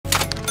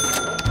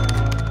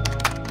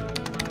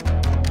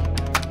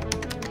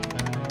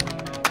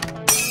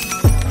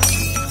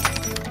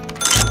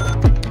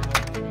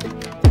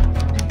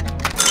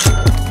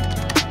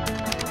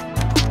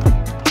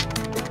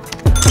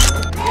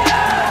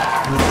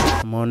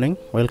morning,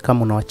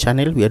 welcome on our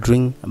channel. We are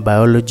doing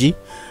biology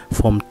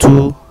form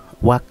 2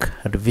 work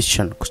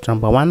revision. Question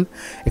number 1,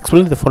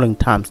 explain the following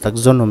terms.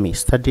 Taxonomy,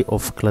 study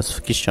of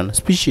classification.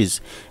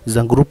 Species is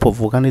a group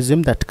of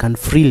organisms that can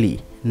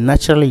freely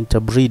naturally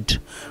interbreed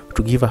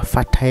to give a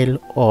fertile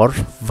or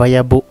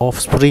viable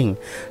offspring.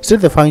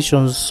 State the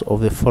functions of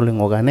the following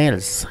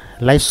organelles.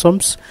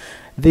 Lysosomes,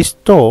 they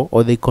store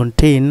or they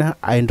contain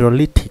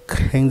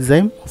hydrolytic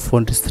enzyme for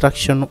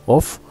destruction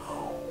of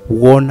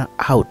worn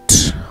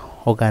out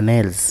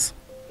organelles.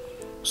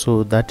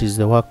 So that is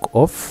the work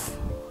of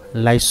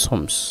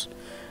lysosomes.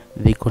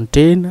 They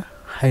contain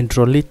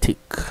hydrolytic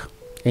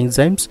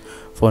enzymes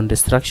for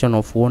destruction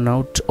of worn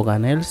out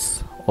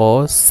organelles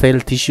or cell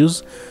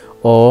tissues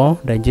or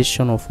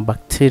digestion of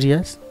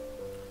bacteria,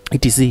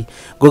 etc.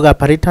 Golgi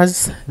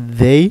apparatus,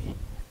 they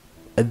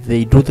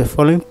do the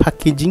following: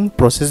 packaging,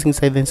 processing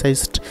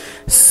synthesized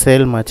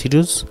cell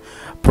materials,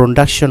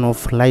 production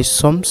of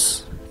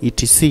lysosomes,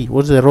 etc.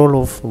 What's the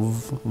role of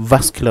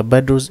vascular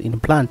bundles in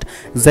plant?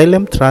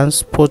 Xylem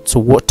transports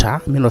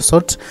water, amino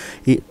salt,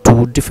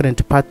 to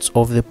different parts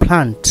of the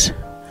plant.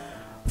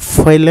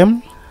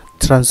 Phloem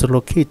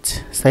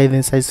translocate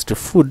synthesized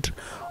food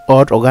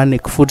or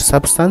organic food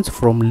substance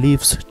from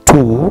leaves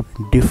to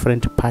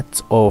different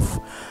parts of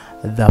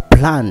the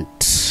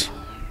plant.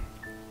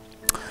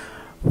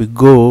 We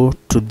go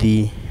to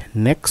the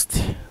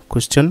next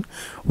question.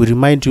 We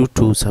remind you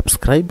to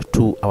subscribe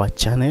to our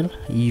channel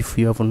if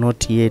you have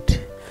not yet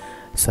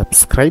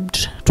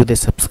subscribed. To the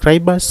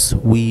subscribers,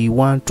 we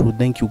want to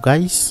thank you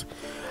guys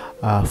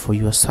for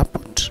your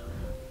support,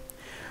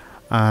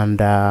 and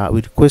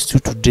we request you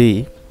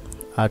today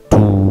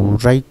to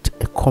write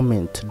a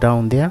comment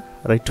down there.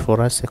 Write for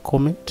us a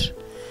comment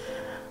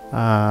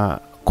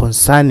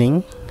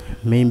concerning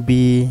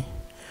maybe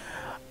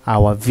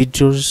our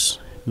videos,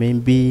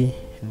 maybe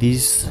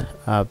this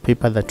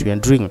paper that we are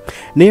doing.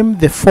 Name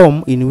the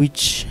form in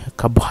which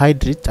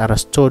carbohydrates are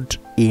stored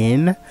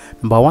in.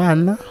 Number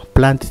 1,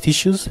 plant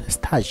tissues,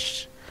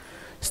 starch,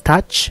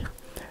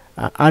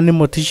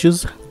 animal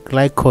tissues,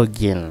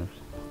 glycogen.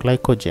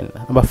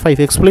 Number 5,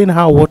 explain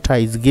how water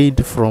is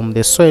gained from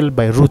the soil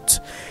by root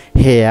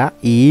hair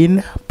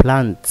in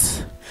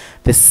plants.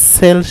 The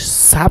cell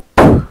sap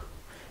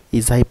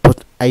is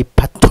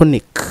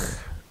hypertonic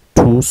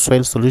to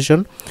soil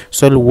solution.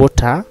 Soil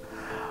water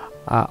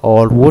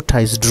or water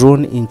is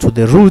drawn into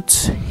the root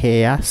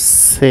hair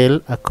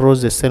cell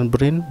across the cell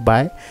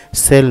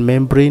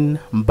membrane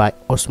by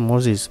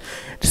osmosis.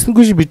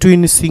 Distinguish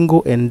between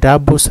single and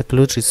double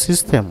circulatory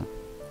system.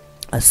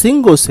 A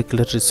single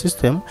circulatory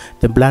system,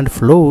 the blood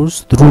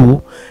flows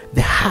through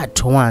the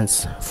heart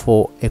once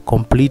for a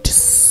complete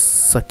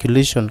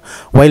circulation,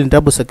 while in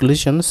double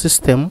circulation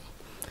system,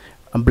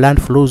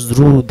 blood flows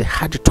through the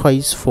heart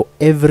twice for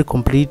every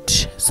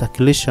complete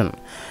circulation.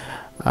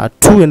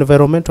 2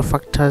 environmental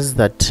factors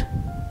that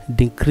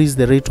decrease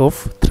the rate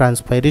of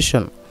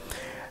transpiration,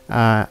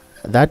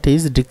 that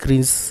is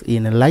decrease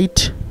in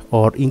light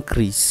or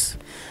increase.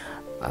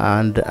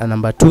 And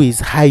number 2 is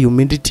high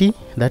humidity,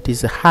 that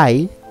is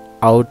high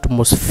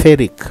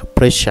atmospheric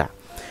pressure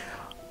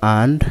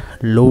and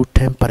low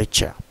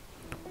temperature.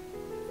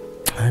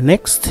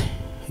 Next,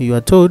 you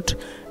are told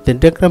the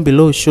diagram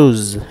below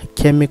shows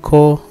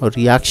chemical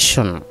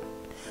reaction.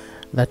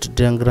 That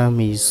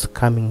diagram is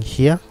coming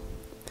here,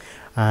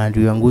 and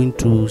we are going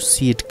to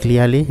see it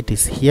clearly. It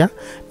is here.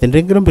 The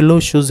diagram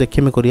below shows the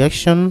chemical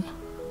reaction,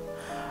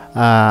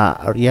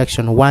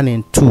 reaction 1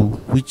 and 2,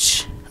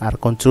 which are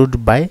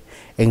controlled by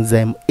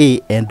enzyme A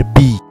and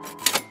B.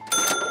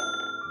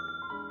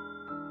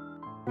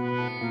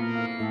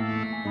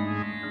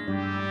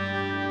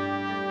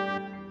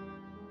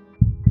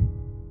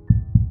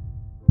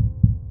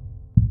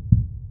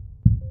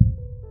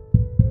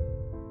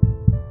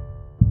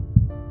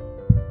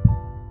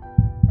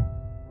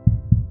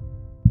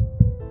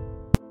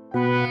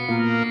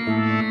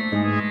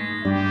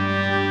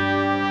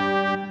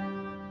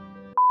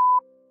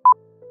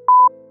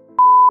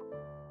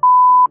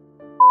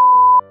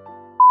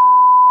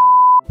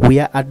 We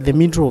are at the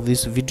middle of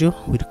this video.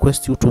 We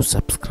request you to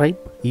subscribe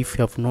if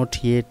you have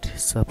not yet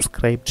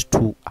subscribed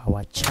to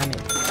our channel.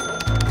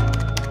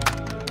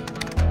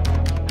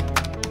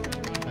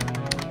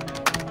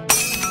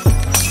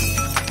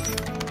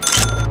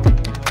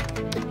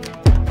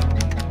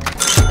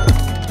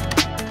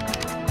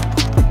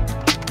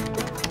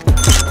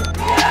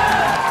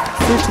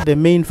 State the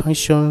main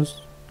functions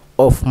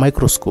of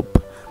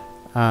microscope.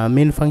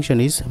 Main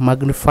function is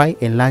magnify,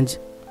 enlarge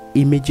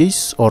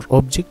images or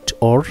object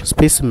or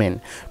specimen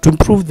to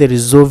improve the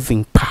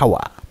resolving power.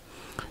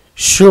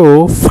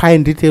 Show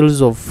fine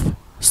details of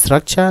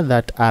structure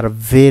that are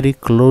very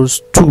close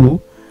to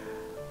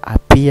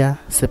appear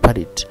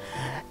separate.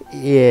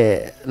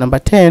 Number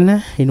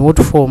 10, in what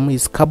form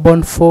is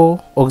carbon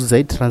 4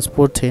 oxide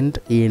transported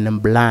in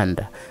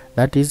blood?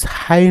 That is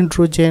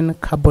hydrogen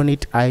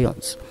carbonate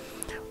ions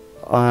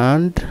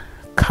and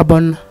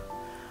carbon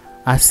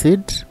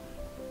acid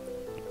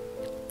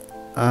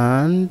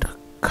and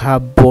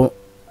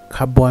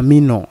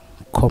carboamino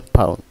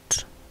compound.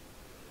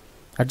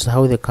 That's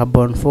how the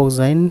carbon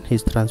dioxide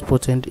is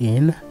transported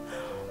in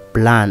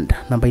blood.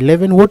 Number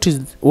 11, what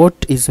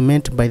is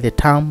meant by the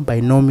term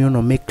binomial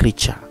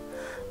nomenclature?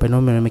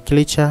 Binomial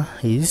nomenclature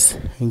is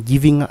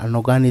giving an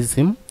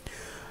organism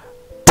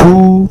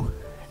two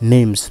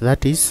names,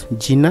 that is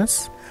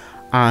genus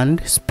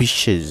and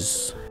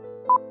species.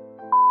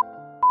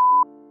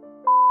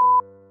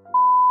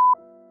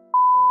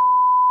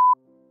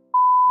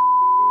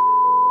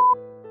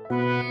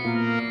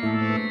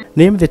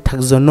 Name the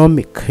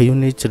taxonomic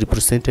unit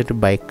represented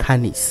by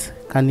canis.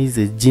 Canis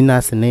is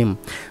genus name.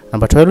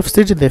 Number 12,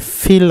 state the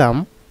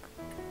phylum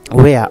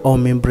where all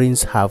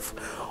membranes have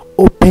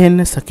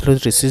open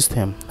circulatory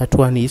system. That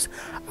one is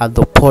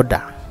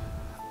Arthropoda.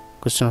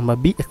 Question number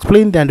B,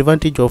 explain the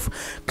advantage of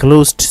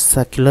closed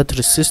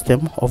circulatory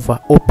system over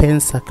open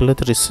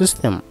circulatory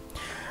system.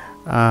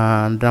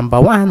 Number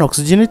 1,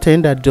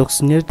 oxygenated and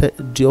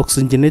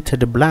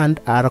deoxygenated blood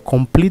are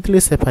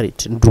completely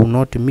separate, do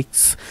not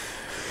mix.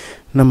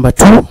 Number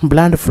 2,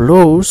 blood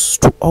flows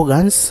to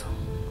organs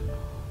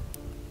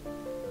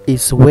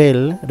is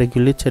well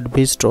regulated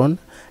based on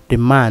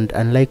demand,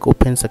 unlike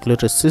open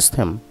circulatory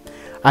system.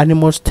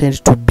 Animals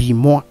tend to be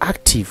more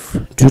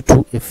active due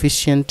to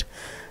efficient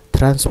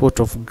transport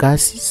of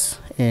gases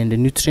and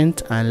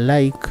nutrients,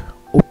 unlike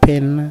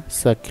open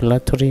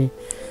circulatory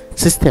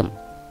system.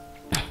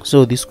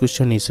 So this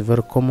question is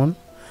very common.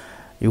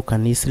 You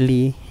can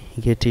easily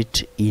get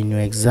it in your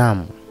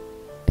exam.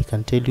 They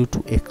can tell you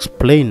to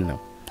explain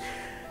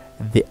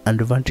the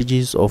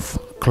advantages of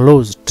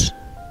closed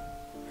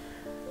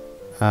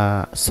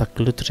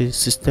circulatory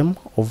system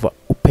over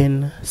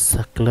open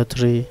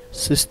circulatory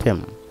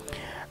system.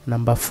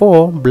 Number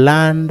 4,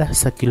 blood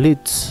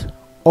circulates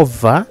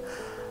over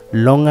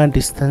longer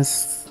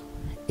distance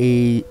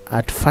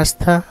at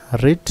faster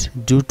rate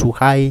due to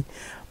high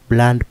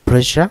blood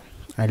pressure,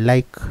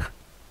 unlike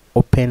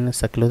open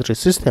circulatory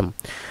system.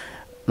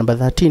 Number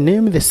 13,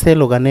 name the cell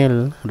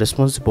organelle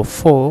responsible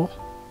for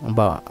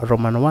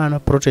Roman 1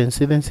 protein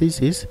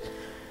synthesis is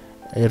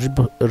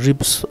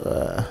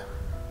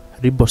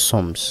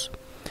ribosomes.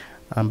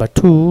 Number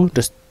 2,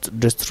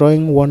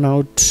 destroying worn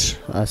out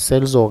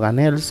cells or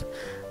organelles.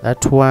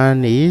 That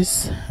one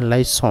is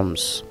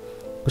lysosomes.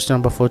 Question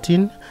number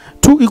 14,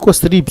 2 equal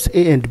strips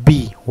A and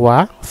B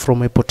were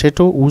from a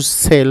potato whose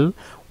cell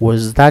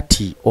was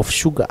 30 of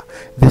sugar.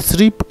 The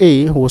strip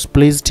A was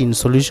placed in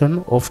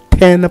solution of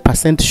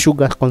 10%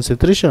 sugar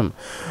concentration,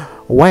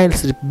 while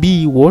strip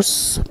B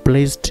was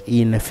placed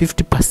in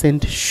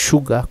 50%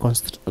 sugar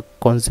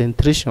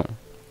concentration.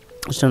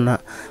 Question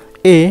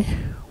A,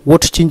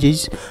 what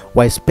changes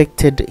were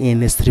expected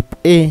in strip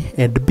A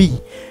and B?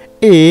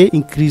 A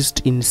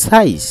increased in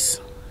size,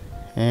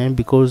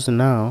 because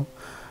now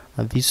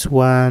this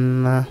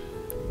one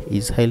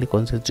is highly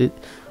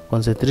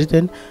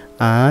concentrated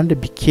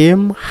and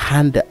became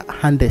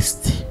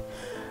hardest.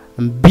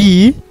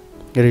 B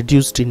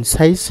reduced in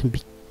size,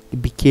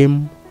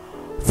 became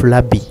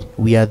flabby.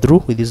 We are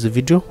through with this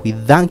video. We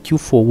thank you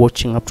for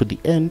watching up to the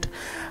end,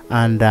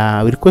 and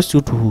we request you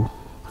to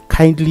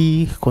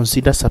kindly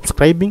consider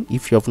subscribing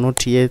if you have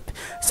not yet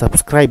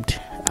subscribed.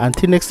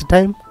 Until next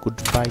time,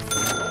 goodbye.